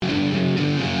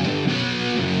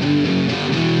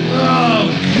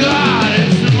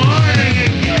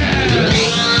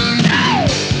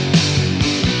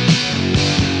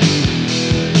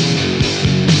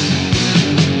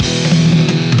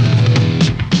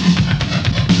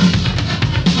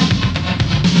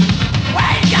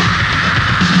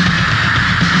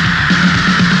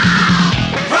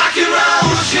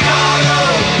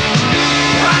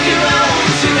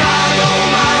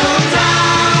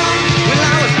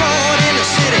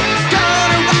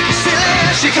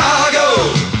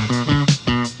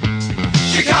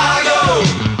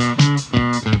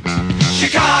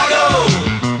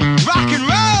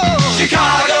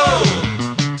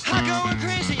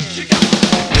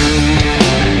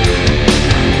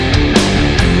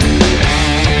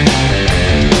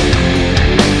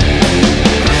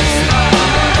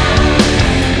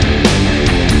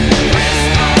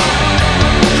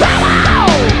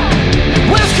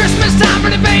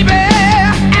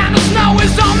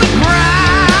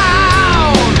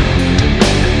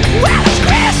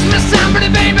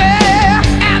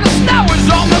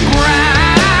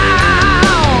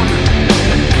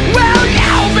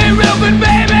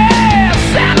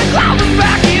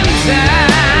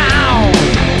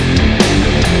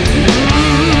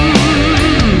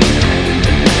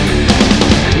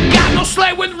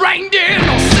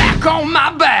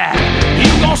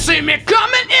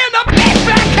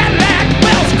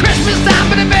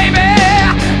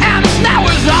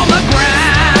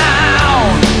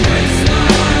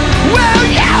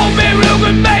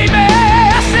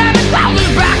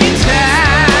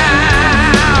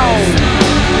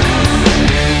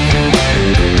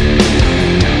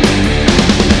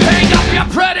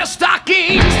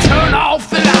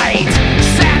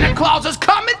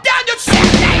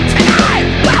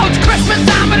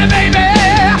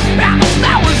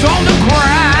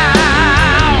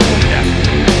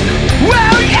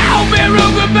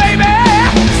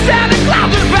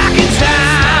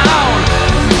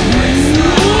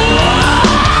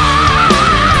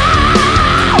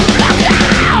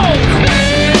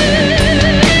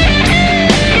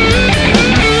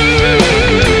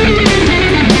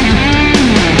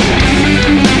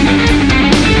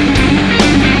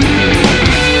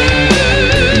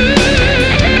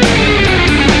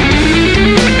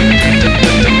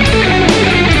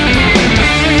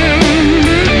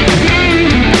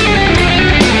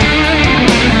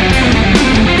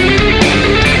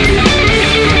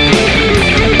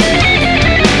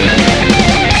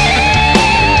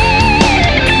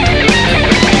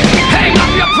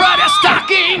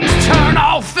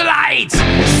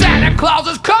Claus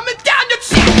is coming down your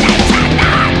chimney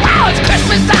tonight. Well, it's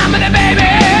Christmas time, and baby,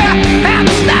 and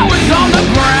the snow is on the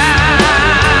ground.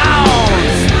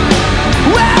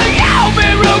 Well, you'll be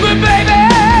real good, baby.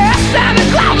 Santa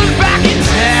Claus is back in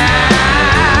town.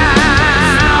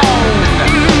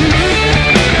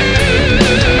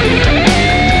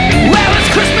 Well,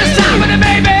 it's Christmas time, and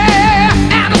baby,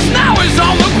 and the snow is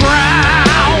on the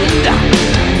ground.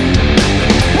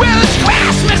 Well, it's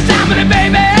Christmas time, and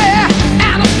baby,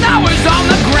 and the snow is on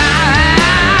the ground.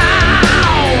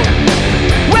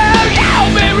 Well,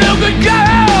 you'll be real good,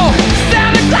 girl.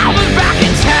 Santa Claus is back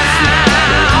in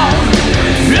town.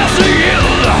 Yes, he is.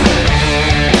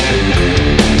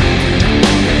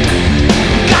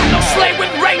 Got no sleigh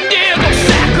with reindeer, no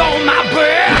sack on my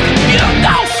back. You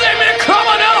don't see me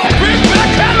coming in a big black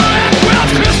Cadillac. Well,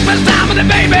 it's Christmas time, and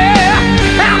baby,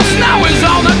 and the snow is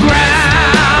on the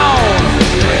ground.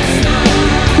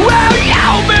 Well,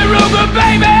 you'll be real good,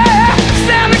 baby.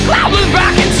 Santa Claus is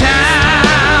back in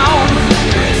town.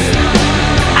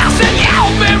 I said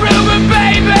you'll be real good,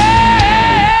 baby.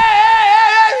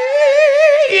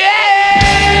 Yeah.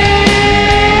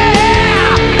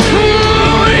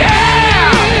 Ooh,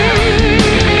 yeah.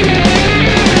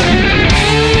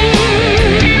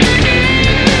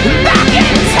 Back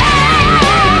in town.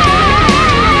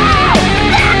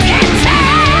 Back in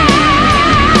town.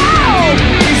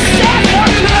 Santa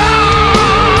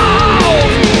Claus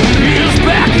is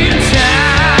back in town.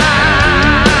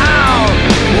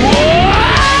 Whoa.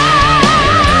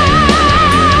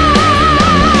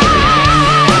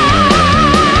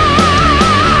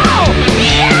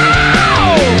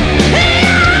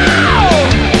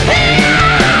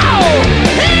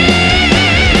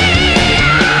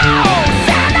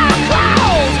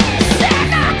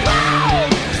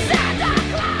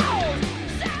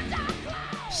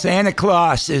 Santa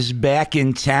Claus is back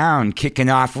in town, kicking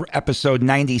off episode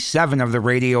 97 of the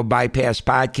Radio Bypass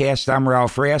Podcast. I'm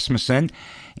Ralph Rasmussen,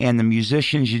 and the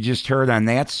musicians you just heard on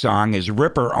that song is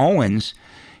Ripper Owens,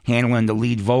 handling the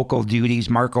lead vocal duties,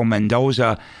 Marco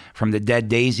Mendoza from the Dead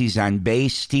Daisies on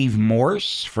bass, Steve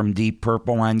Morse from Deep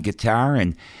Purple on guitar,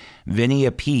 and Vinny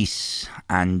Appice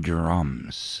on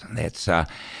drums. That's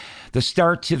the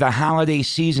start to the holiday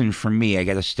season for me. I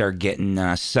got to start getting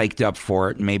psyched up for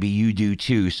it. Maybe you do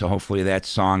too. So hopefully that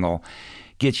song will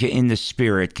get you in the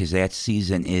spirit, because that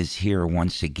season is here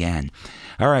once again.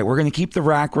 All right, we're going to keep the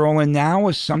rock rolling now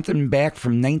with something back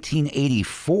from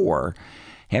 1984.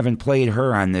 Haven't played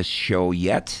her on this show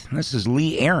yet. This is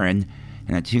Lee Aaron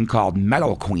and a tune called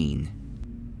Metal Queen.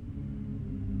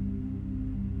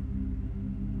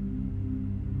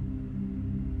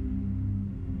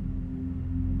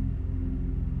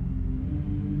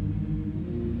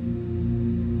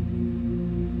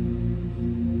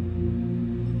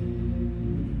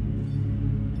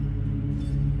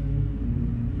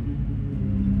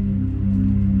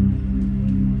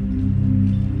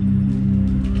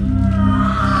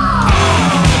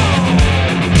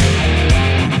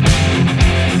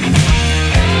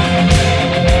 Yeah.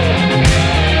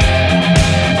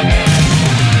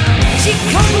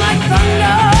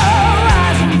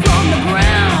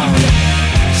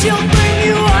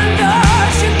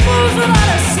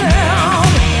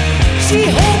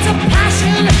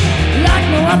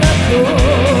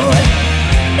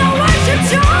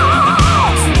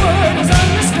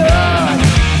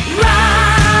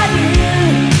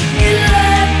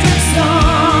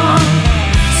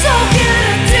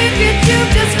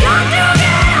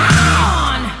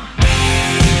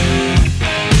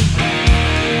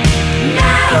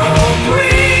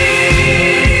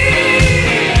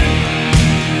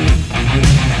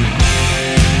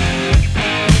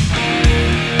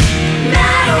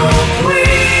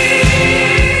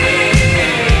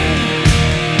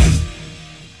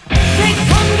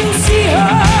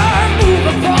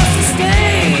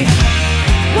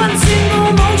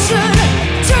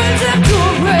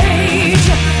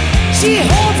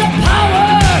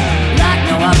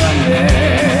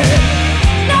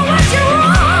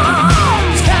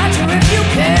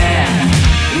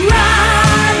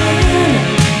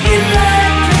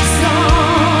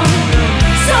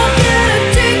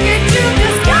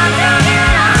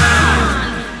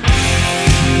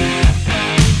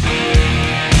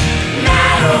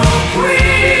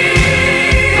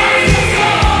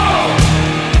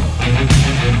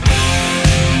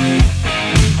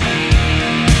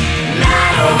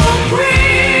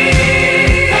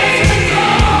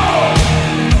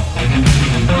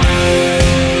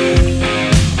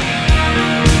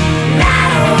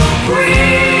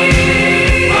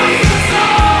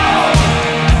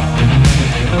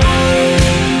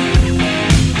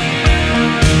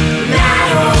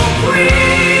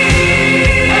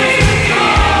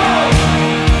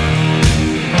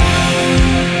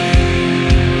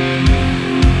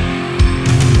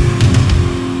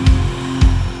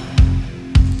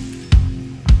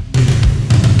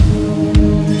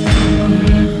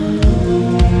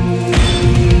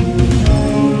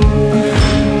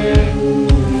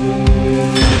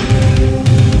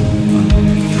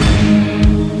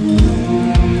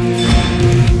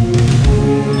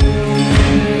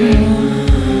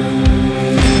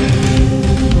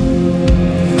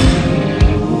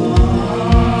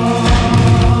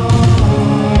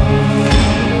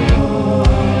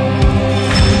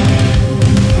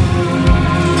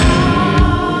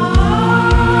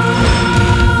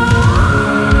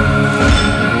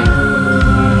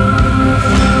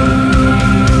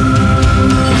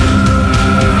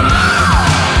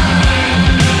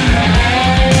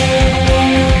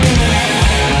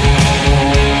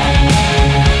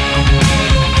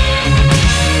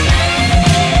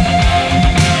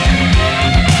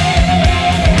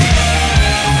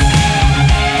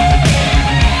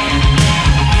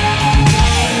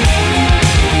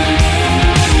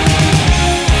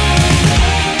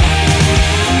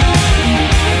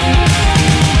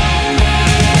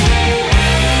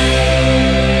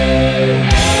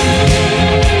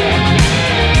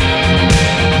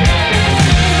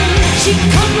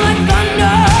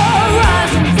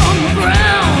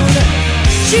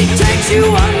 She takes you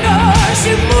under,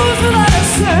 she moves without a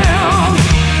sound.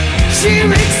 She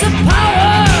reaches the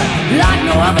power like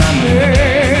no other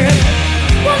man.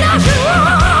 Well, now she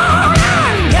run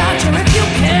and catch her if you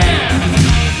can.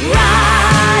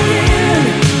 Riding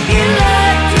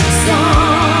electric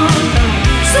sun.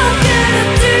 So get a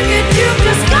ticket, you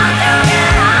just got to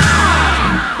get on.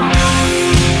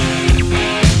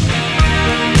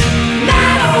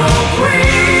 Meadow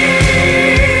Queen.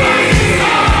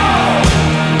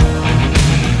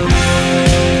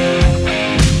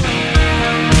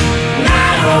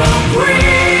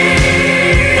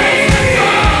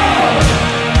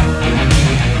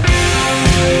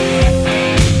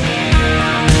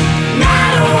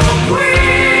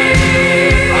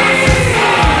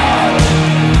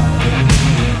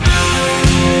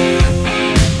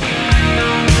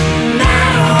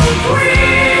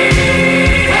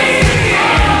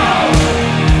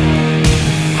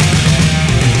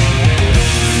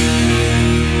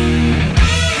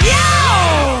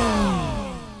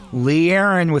 Lee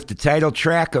Aaron with the title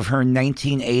track of her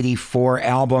 1984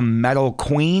 album Metal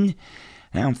Queen.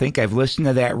 I don't think I've listened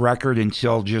to that record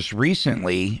until just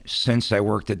recently, since I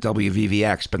worked at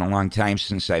WVVX. It's been a long time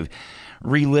since I've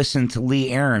re-listened to Lee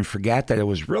Aaron. Forgot that it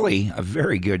was really a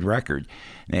very good record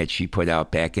that she put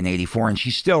out back in 84. And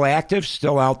she's still active,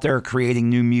 still out there creating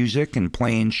new music and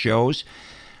playing shows.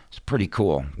 It's pretty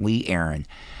cool. Lee Aaron.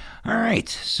 All right,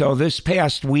 so this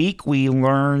past week we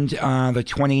learned the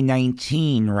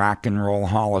 2019 Rock and Roll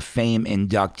Hall of Fame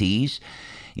inductees.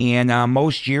 And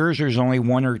most years there's only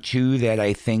one or two that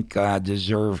I think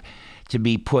deserve to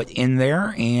be put in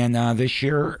there. And this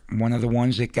year, one of the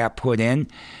ones that got put in,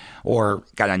 or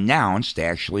got announced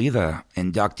actually, the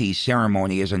inductee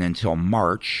ceremony isn't until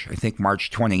March, I think March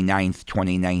 29th,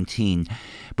 2019.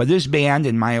 But this band,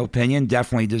 in my opinion,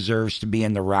 definitely deserves to be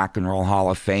in the Rock and Roll Hall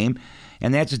of Fame.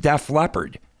 And that's Def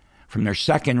Leppard. From their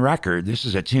second record, this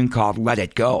is a tune called Let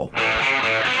It Go.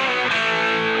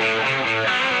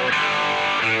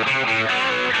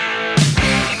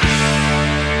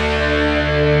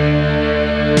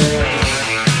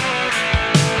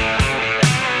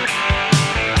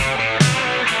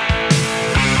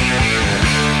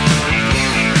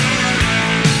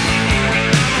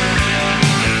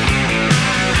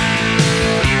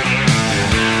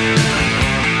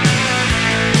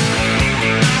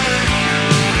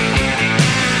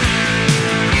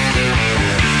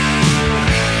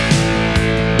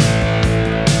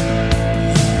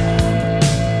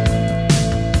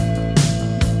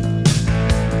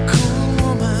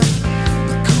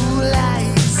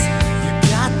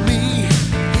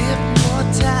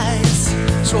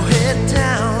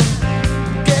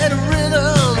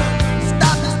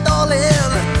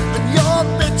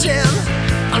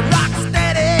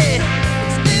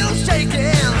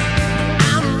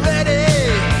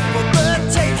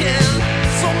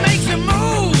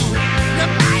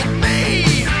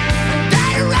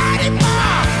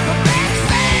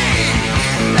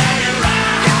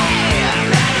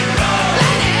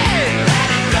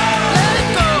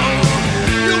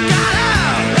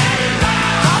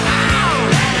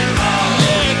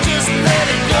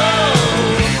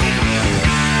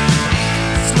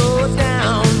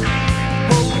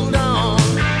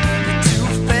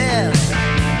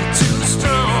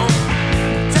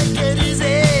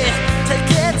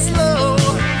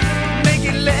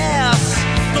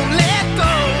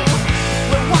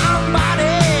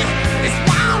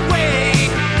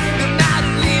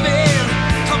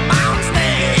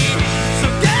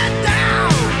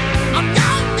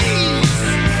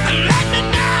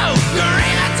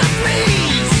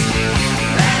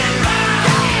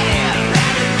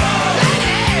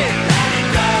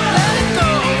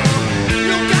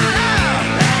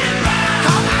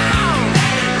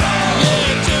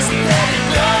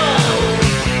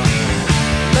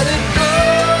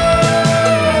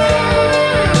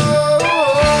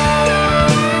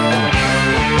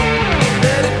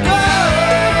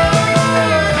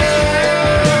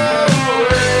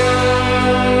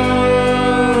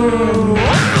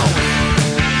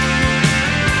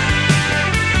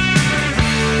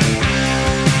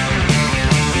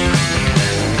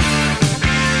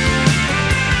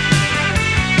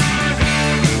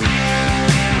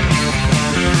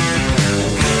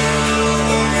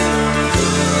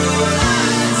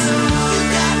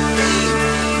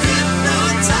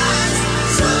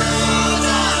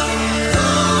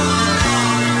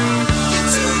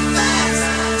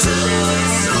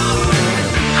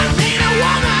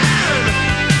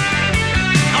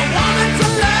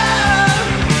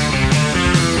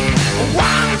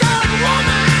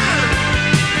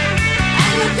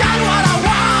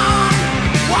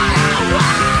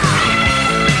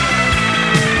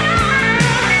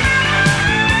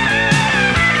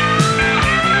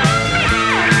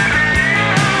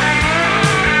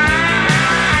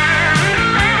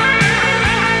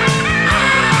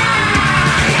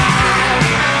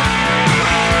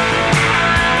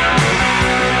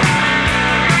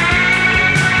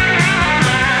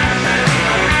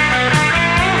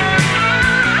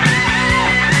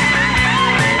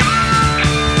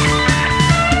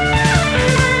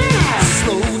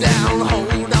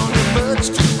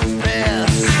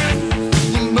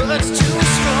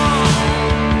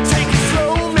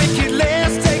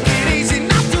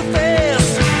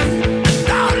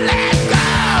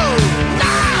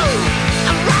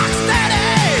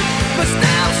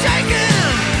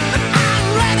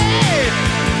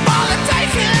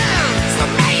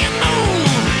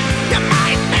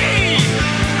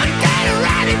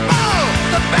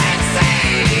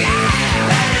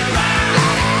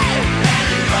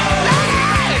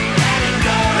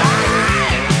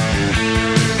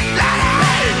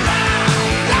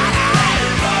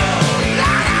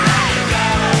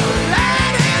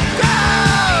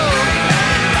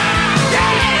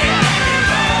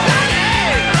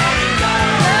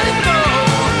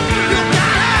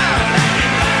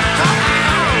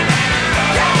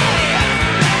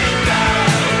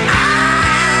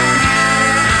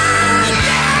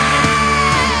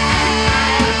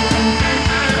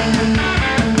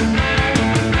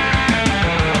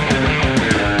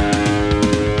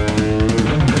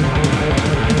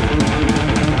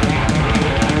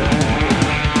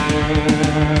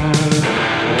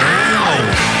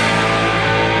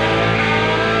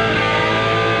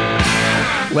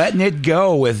 Letting It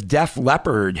Go with Def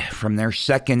Leppard from their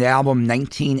second album,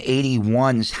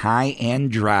 1981's High and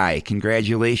Dry.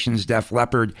 Congratulations, Def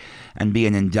Leppard, on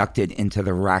being inducted into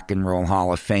the Rock and Roll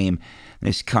Hall of Fame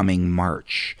this coming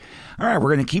March. All right,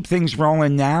 we're going to keep things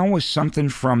rolling now with something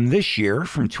from this year,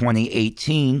 from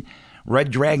 2018.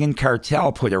 Red Dragon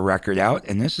Cartel put a record out,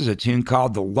 and this is a tune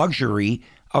called The Luxury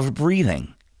of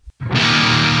Breathing.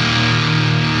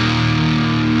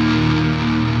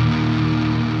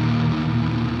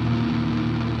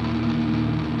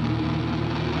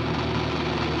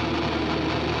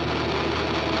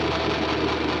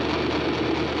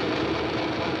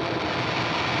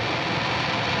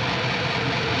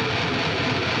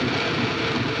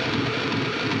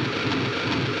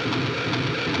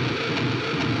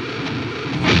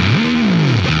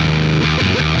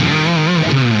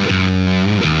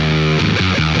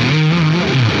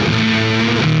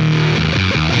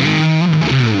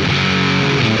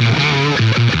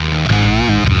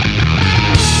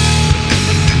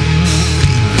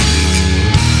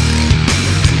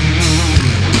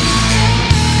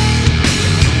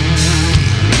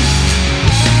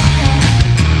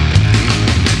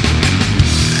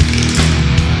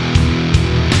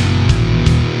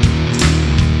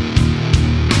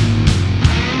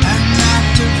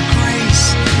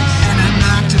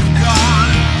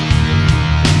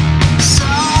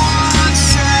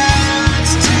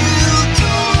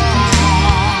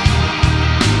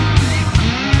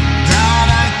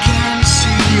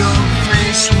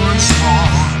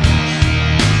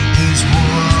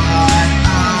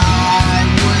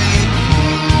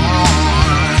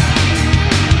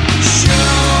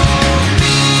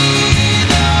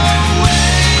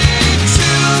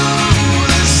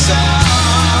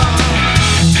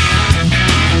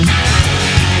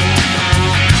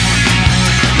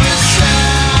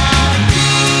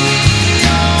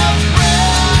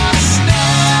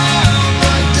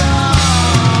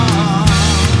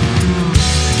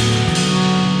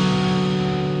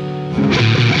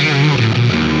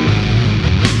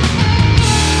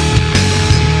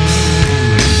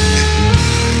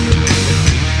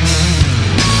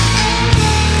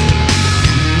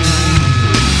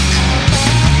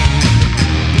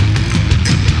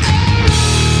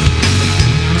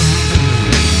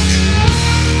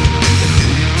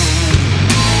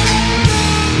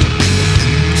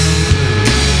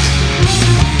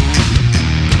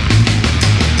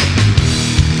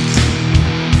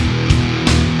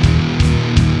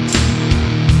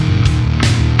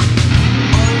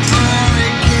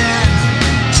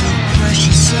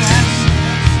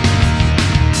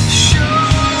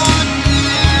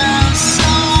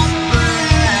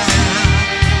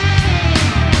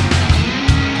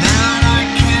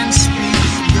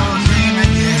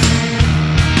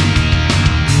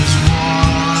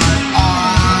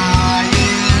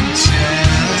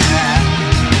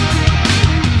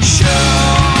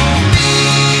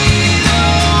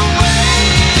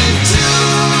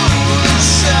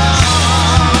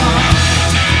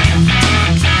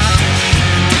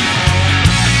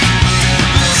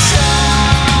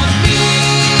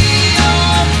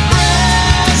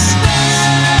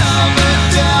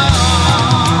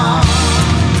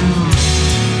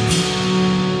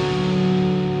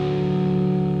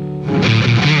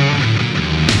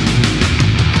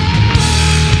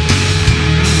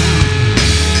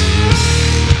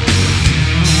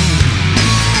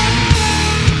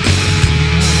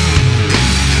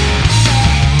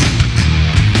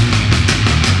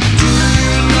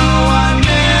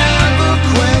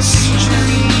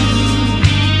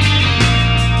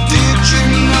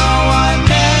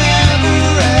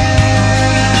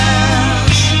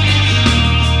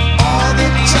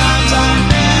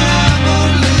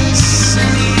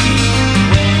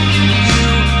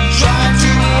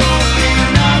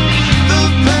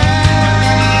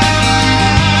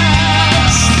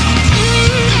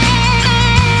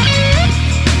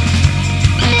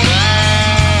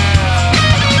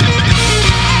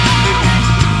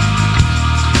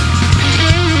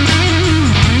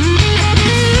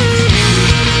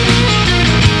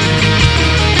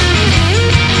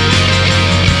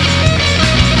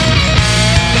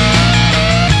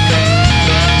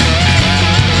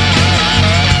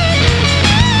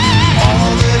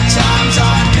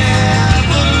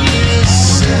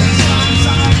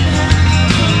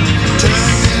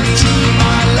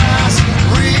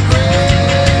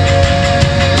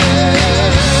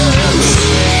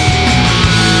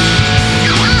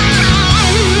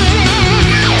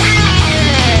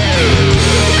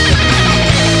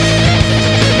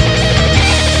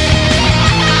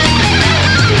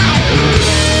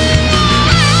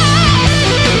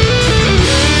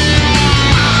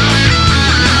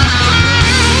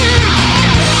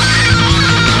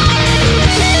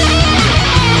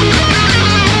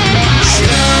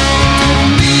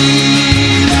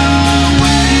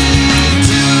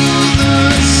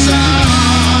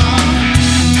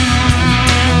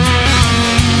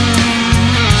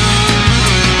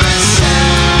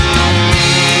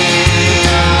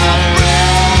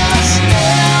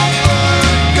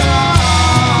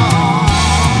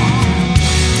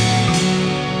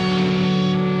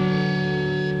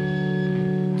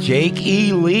 Jake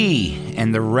E. Lee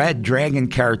and the Red Dragon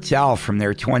Cartel from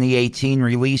their 2018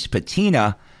 release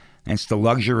Patina. That's The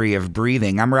Luxury of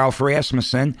Breathing. I'm Ralph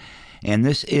Rasmussen, and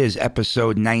this is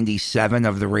episode 97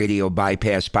 of the Radio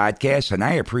Bypass Podcast, and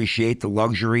I appreciate the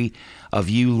luxury of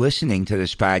you listening to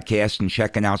this podcast and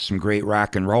checking out some great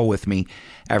rock and roll with me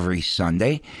every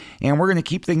Sunday. And we're going to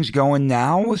keep things going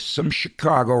now with some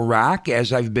Chicago rock,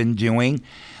 as I've been doing.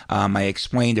 I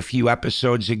explained a few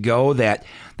episodes ago that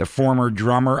the former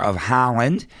drummer of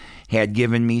Holland had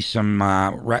given me some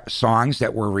songs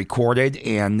that were recorded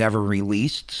and never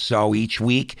released. So each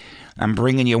week I'm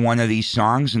bringing you one of these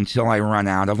songs until I run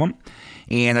out of them.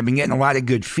 And I've been getting a lot of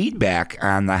good feedback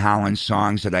on the Holland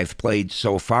songs that I've played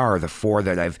so far, the 4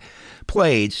 that I've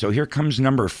played. So here comes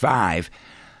number 5.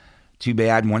 Too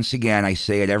bad, once again, I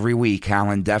say it every week,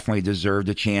 Holland definitely deserved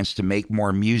a chance to make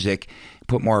more music,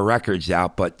 put more records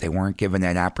out, but they weren't given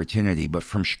that opportunity. But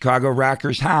from Chicago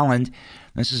rockers Holland,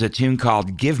 this is a tune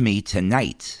called Give Me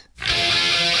Tonight.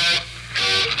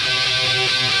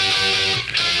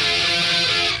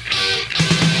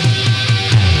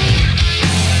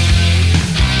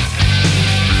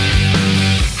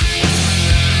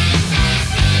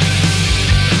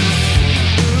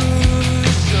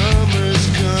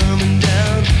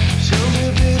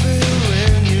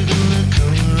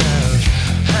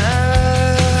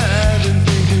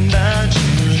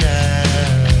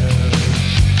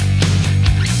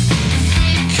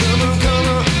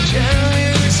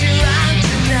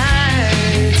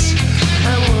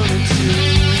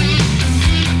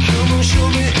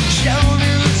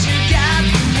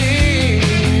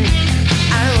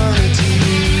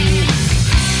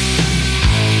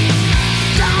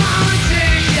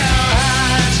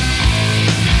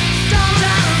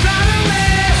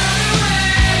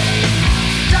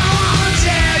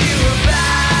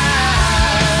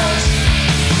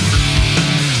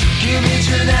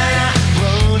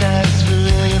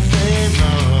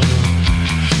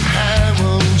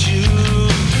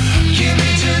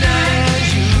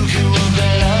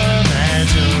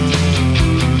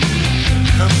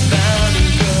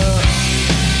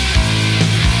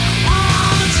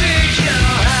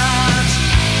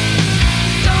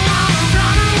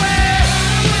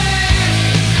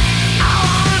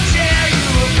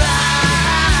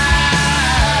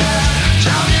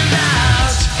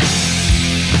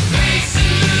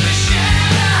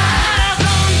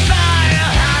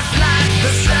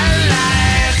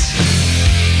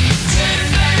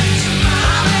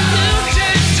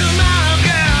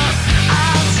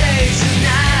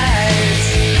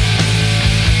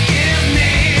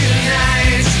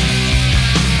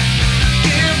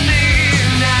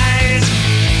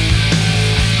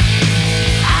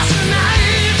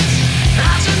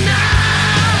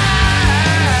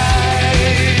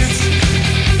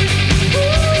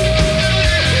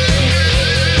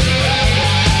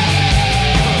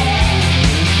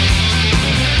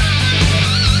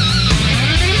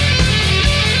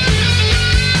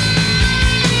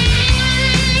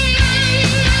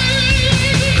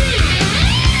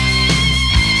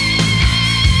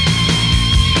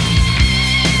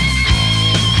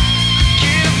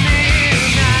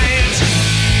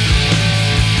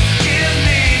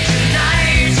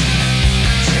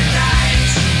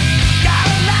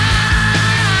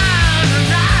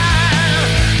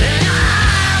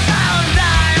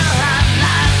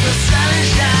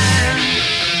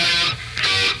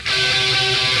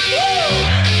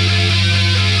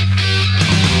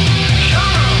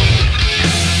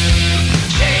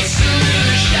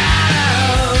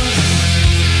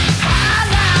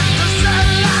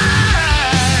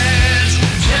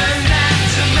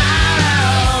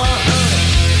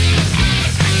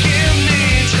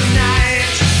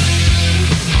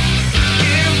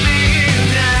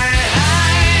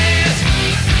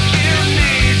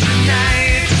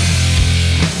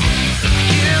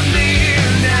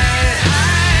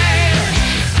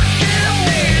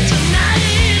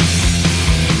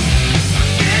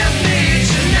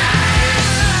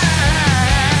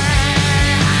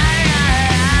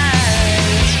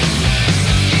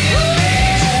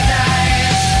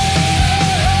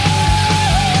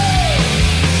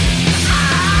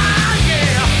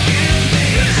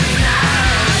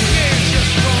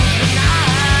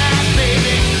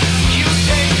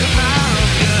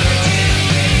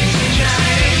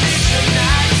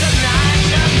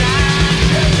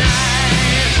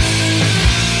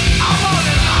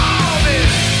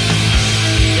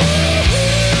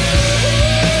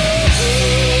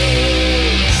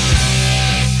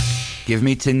 Give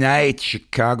Me Tonight,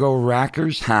 Chicago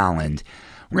rockers Holland.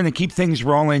 We're going to keep things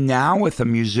rolling now with a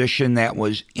musician that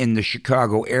was in the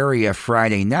Chicago area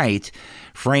Friday night.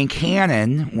 Frank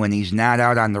Hannon, when he's not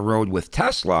out on the road with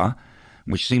Tesla,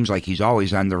 which seems like he's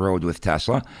always on the road with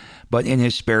Tesla, but in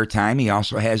his spare time, he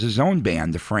also has his own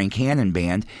band, the Frank Hannon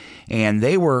Band, and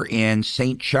they were in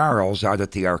St. Charles out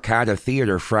at the Arcada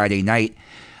Theater Friday night,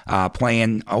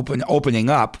 opening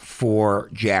up for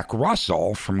Jack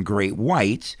Russell from Great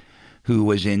White, who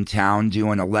was in town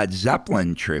doing a Led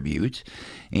Zeppelin tribute.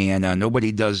 And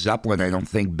nobody does Zeppelin, I don't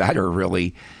think, better,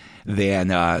 really, than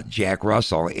Jack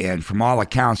Russell. And from all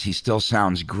accounts, he still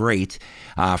sounds great.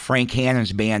 Frank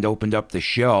Hannon's band opened up the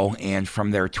show, and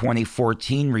from their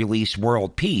 2014 release,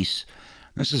 World Peace,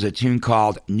 this is a tune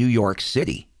called New York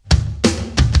City.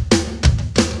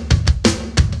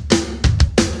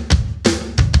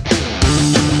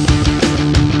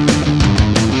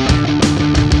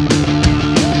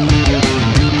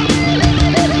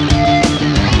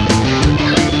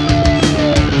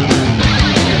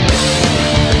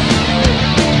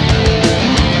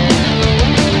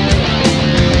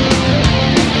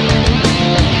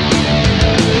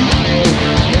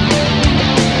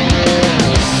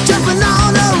 Jumping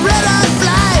on a red-eye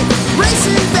flight,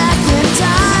 racing back in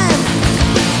time.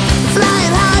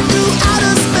 Flying high through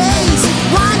outer space,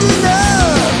 winding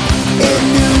up in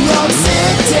New York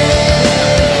City.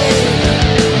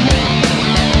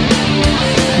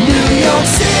 New York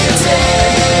City.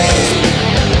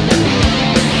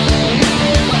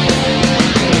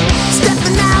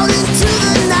 Stepping out into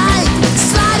the night,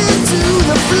 sliding to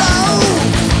the flow.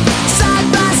 Side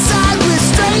by side with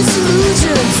strange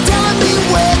illusions, telling me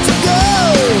where to go.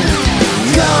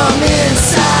 Come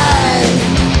inside,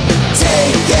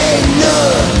 take a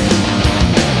look.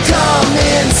 Come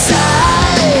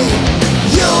inside,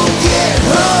 you'll get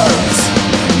hooked.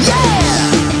 Yeah!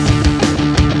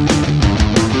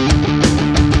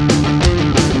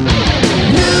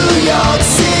 New York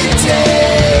City,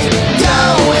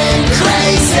 going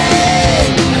crazy.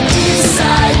 East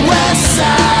side, west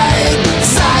side,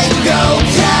 psycho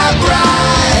cab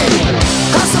ride.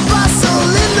 Hustle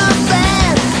bustle in the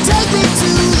van, take me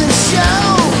to the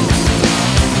show.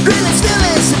 Greenwich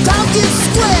Village, Tompkins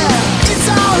Square, it's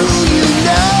all who you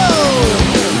know.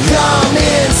 Come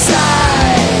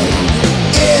inside,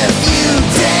 if you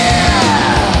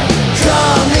dare.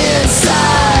 Come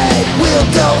inside, we'll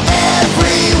go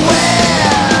everywhere.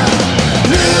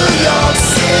 New York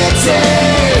City,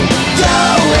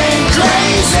 going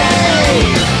crazy.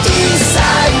 East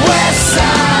side, west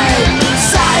side,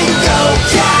 psycho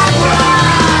cab ride.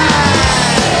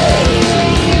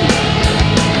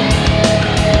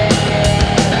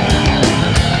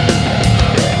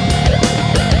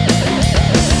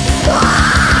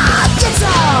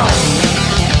 Guitar!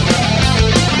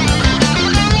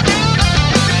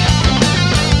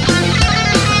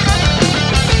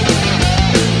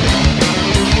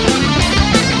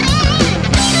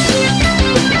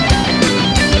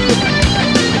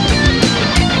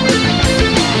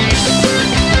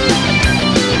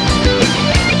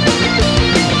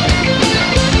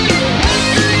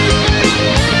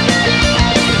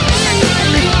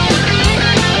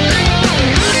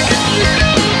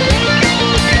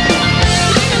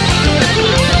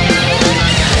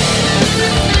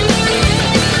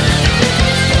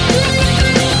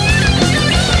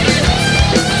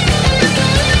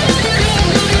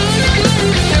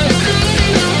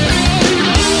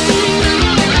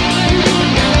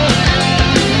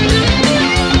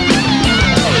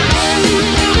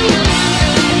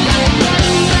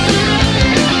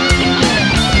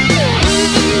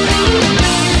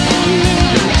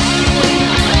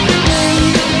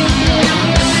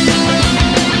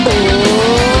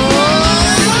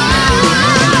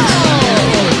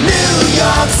 New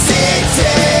York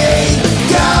City,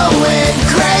 going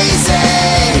crazy.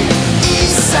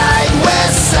 East side,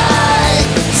 west side,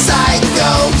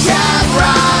 psycho cab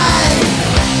ride.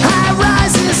 High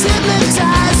rises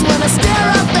hypnotized when I stare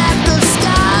up at the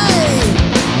sky.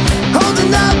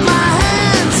 Holding up my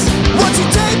hands, won't you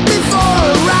take me for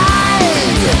a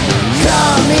ride?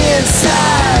 Come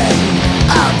inside,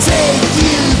 I'll take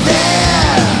you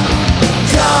there.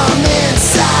 Come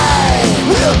inside,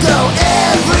 we'll go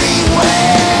everywhere.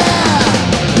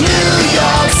 New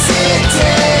York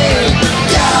City,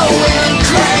 going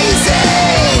crazy.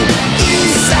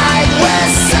 East side,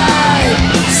 west side,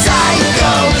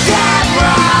 psycho cab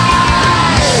ride.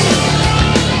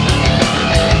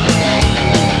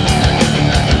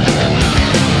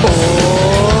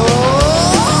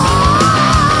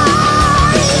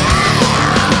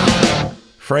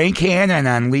 Frank Hannon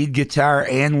on lead guitar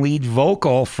and lead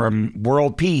vocal from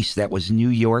World Peace. That was New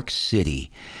York City.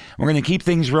 We're going to keep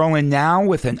things rolling now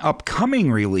with an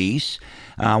upcoming release.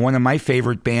 One of my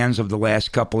favorite bands of the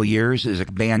last couple of years is a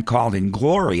band called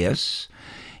Inglorious,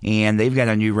 and they've got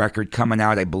a new record coming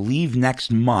out, I believe,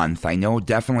 next month. I know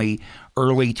definitely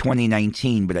early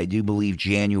 2019, but I do believe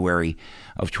January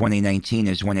of 2019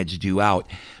 is when it's due out.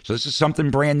 So this is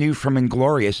something brand new from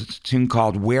Inglorious. It's a tune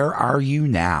called Where Are You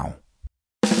Now?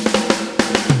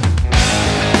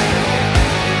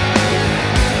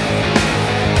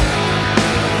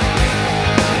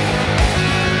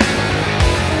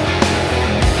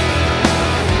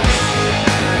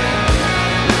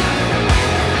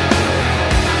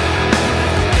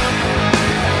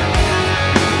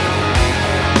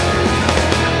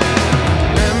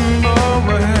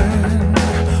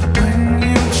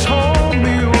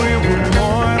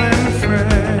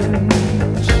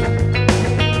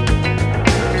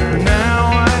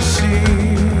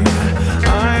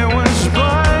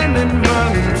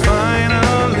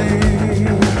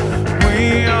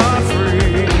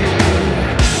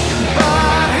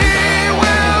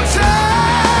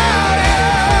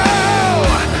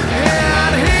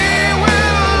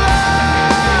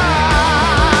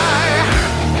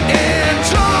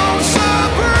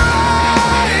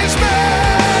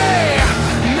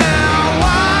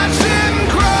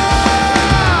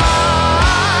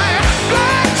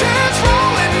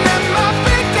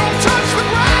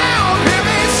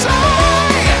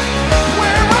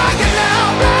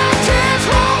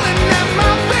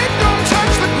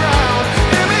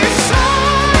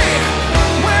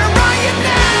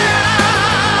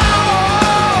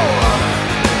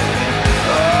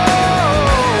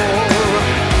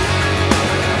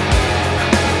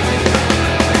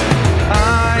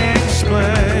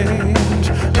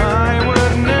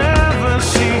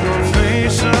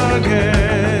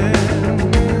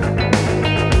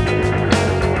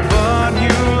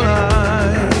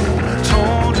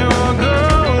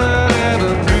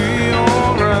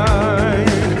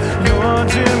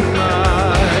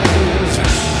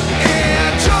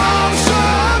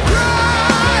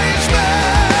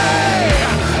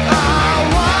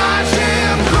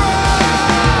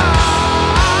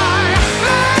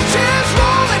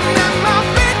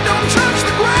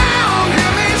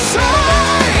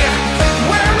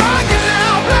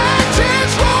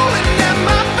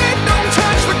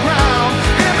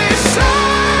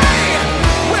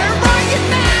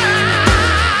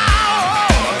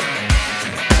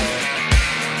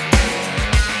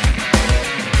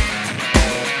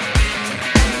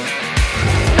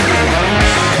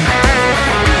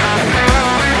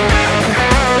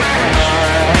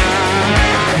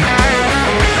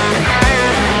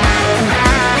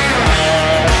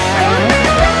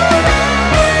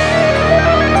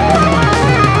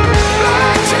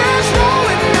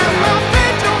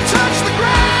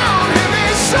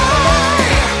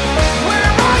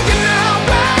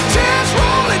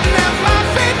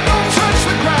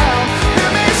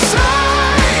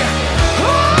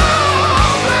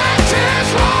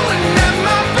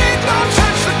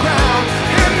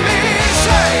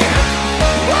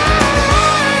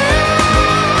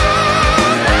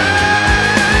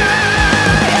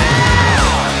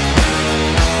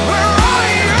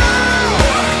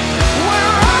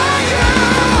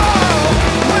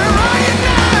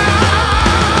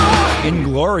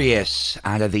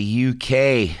 Out of the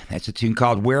UK. That's a tune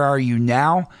called Where Are You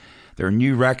Now? Their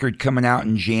new record coming out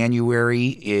in January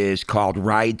is called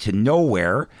Ride to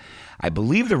Nowhere. I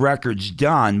believe the record's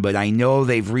done, but I know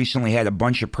they've recently had a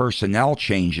bunch of personnel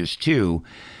changes too,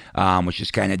 which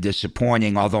is kind of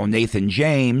disappointing, although Nathan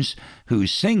James,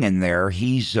 who's singing there,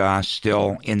 he's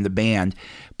still in the band.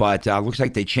 But looks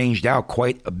like they changed out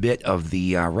quite a bit of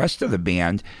the rest of the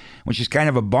band, which is kind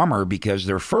of a bummer because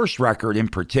their first record in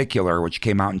particular, which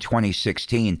came out in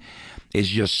 2016, is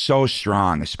just so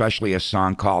strong, especially a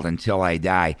song called Until I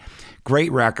Die.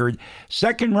 Great record.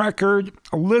 Second record,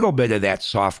 a little bit of that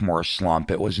sophomore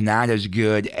slump. It was not as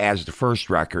good as the first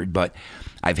record, but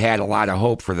I've had a lot of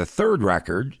hope for the third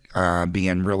record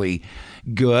being really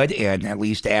good and at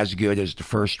least as good as the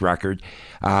first record.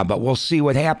 But we'll see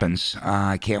what happens.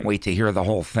 I can't wait to hear the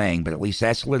whole thing, but at least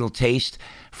that's a little taste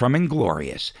from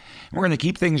Inglorious. We're going to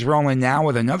keep things rolling now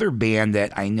with another band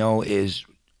that I know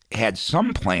had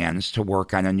some plans to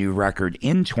work on a new record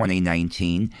in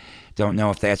 2019. Don't know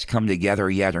if that's come together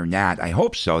yet or not. I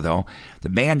hope so, though. The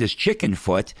band is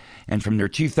Chickenfoot, and from their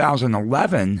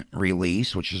 2011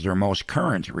 release, which is their most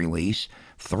current release,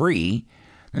 3,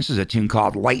 this is a tune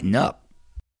called Lighten Up.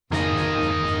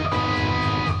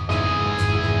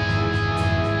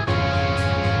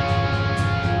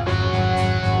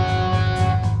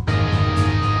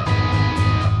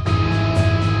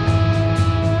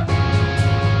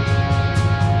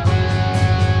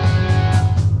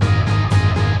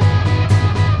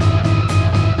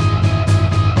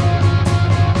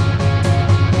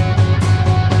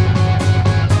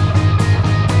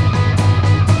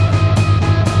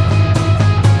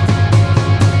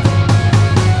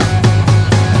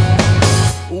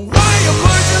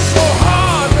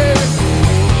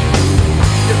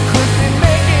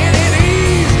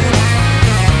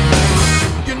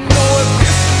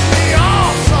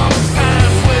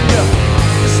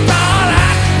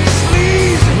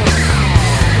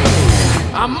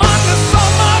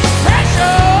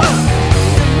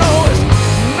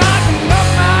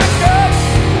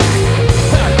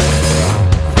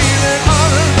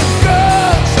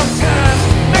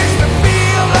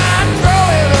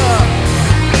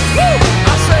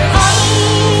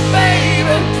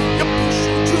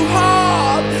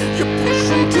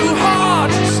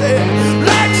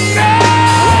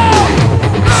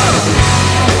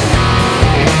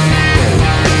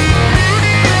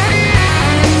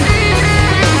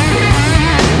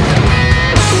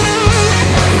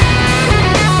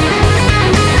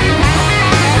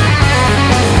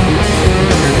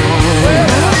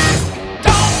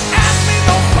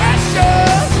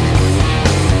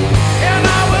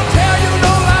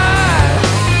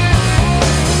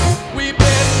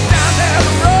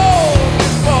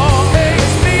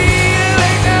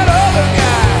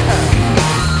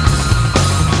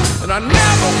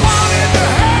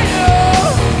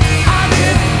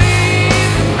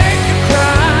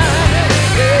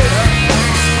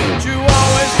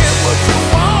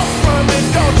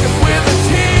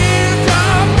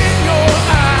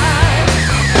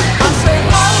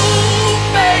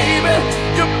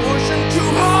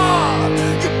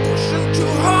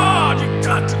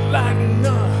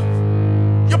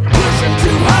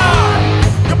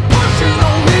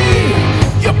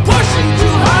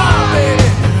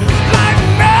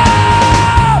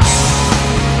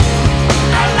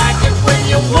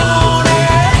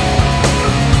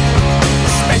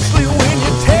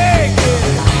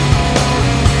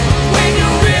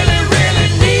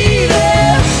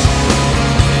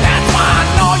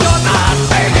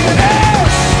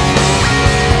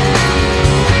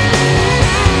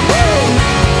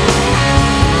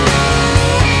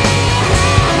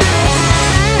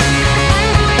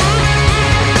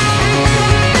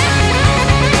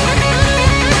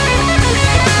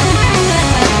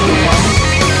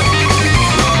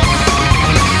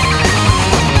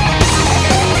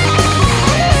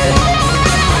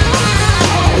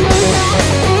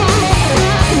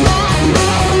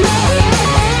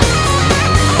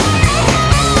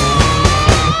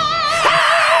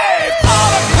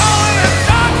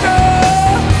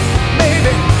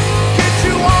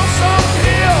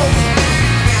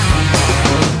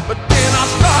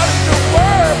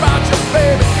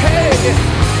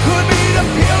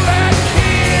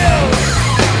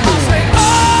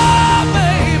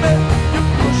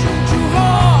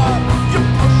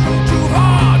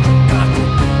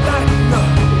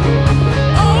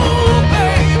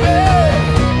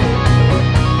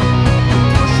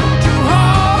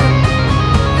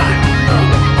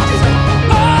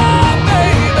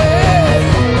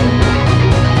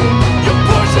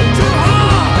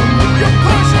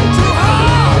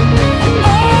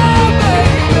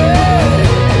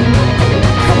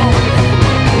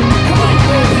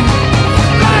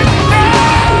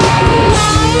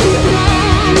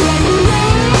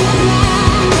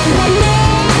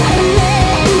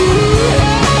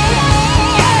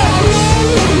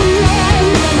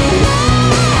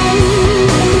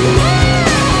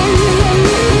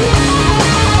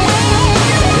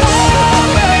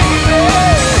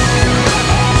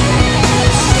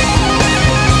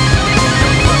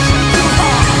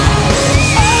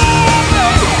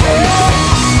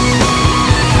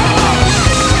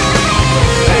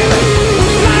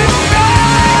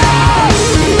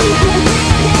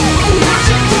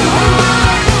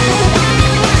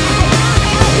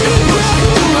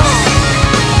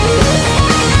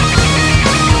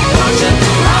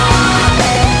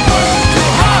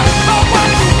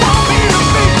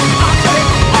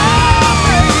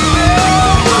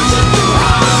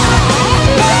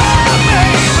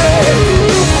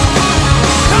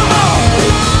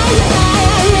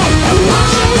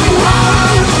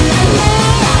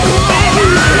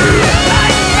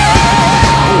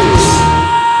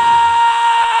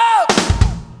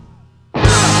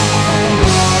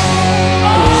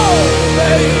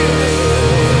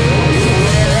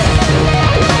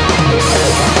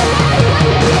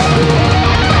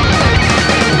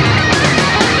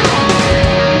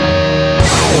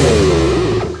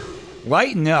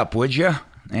 lighten up, would you?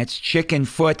 That's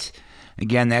Chickenfoot.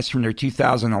 Again, that's from their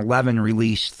 2011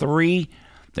 release 3.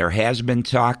 There has been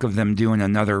talk of them doing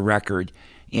another record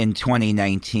in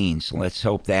 2019, so let's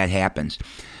hope that happens.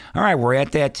 All right, we're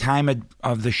at that time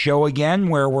of the show again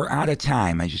where we're out of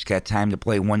time. I just got time to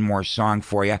play one more song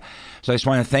for you. So I just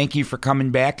want to thank you for coming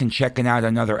back and checking out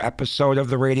another episode of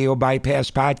the Radio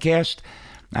Bypass Podcast.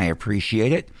 I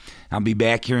appreciate it. I'll be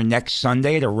back here next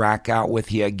Sunday to rock out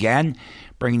with you again,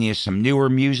 bringing you some newer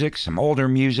music, some older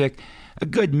music, a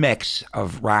good mix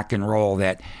of rock and roll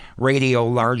that radio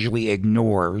largely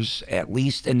ignores, at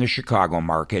least in the Chicago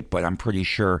market, but I'm pretty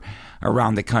sure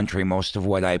around the country most of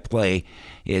what I play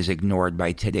is ignored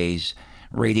by today's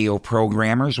radio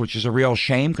programmers, which is a real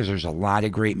shame because there's a lot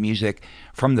of great music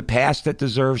from the past that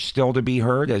deserves still to be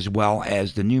heard, as well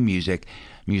as the new music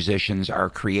musicians are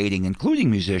creating,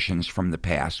 including musicians from the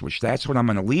past, which that's what I'm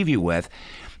going to leave you with.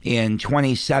 In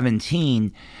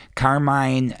 2017,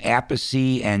 Carmine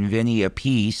Appice and Vinny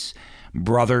Appice,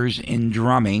 brothers in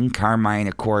drumming. Carmine,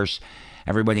 of course,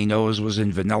 everybody knows was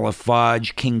in Vanilla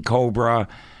Fudge, King Cobra,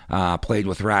 played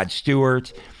with Rod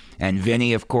Stewart. And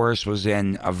Vinny, of course, was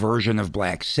in a version of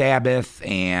Black Sabbath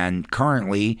and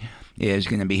currently is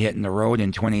going to be hitting the road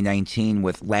in 2019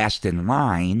 with Last in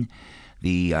Line,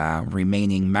 the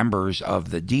remaining members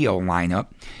of the Dio lineup,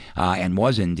 and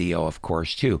was in Dio, of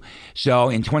course, too. So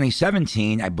in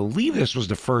 2017, I believe this was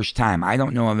the first time. I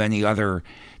don't know of any other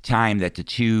time that the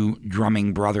two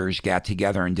drumming brothers got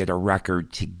together and did a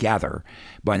record together.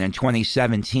 But in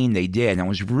 2017, they did, and it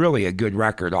was really a good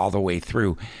record all the way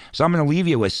through. So I'm going to leave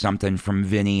you with something from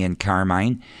Vinny and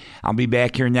Carmine. I'll be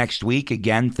back here next week.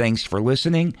 Again, thanks for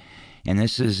listening. And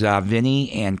this is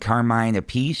Vinny and Carmine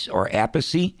Appice, or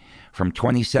Appice, from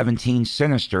 2017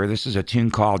 Sinister. This is a tune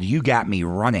called You Got Me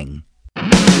Running.